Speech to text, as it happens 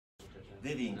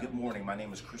Vivian, good morning. My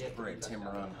name is Christopher at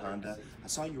Tameron Honda. I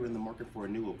saw you were in the market for a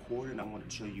new Accord, and I wanted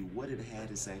to show you what it had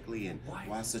exactly and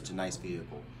why it's such a nice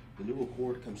vehicle. The new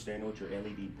Accord comes standard with your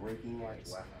LED braking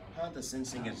lights. Honda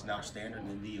sensing is now standard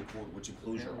in the Accord, which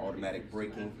includes your automatic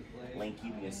braking, lane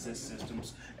keeping assist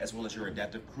systems, as well as your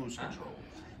adaptive cruise control.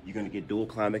 You're going to get dual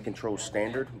climate control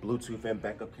standard, Bluetooth and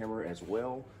backup camera as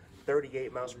well.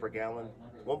 38 miles per gallon,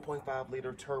 1.5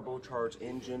 liter turbocharged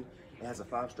engine. It has a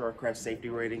 5-star crash safety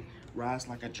rating, rides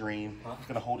like a dream. It's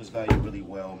gonna hold its value really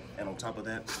well. And on top of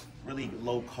that, really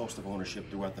low cost of ownership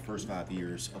throughout the first 5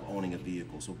 years of owning a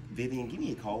vehicle. So Vivian, give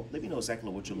me a call. Let me know exactly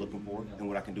what you're looking for and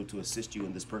what I can do to assist you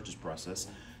in this purchase process.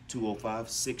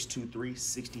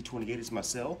 205-623-6028 is my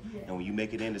cell. And when you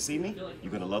make it in to see me,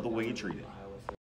 you're gonna love the way you're treated.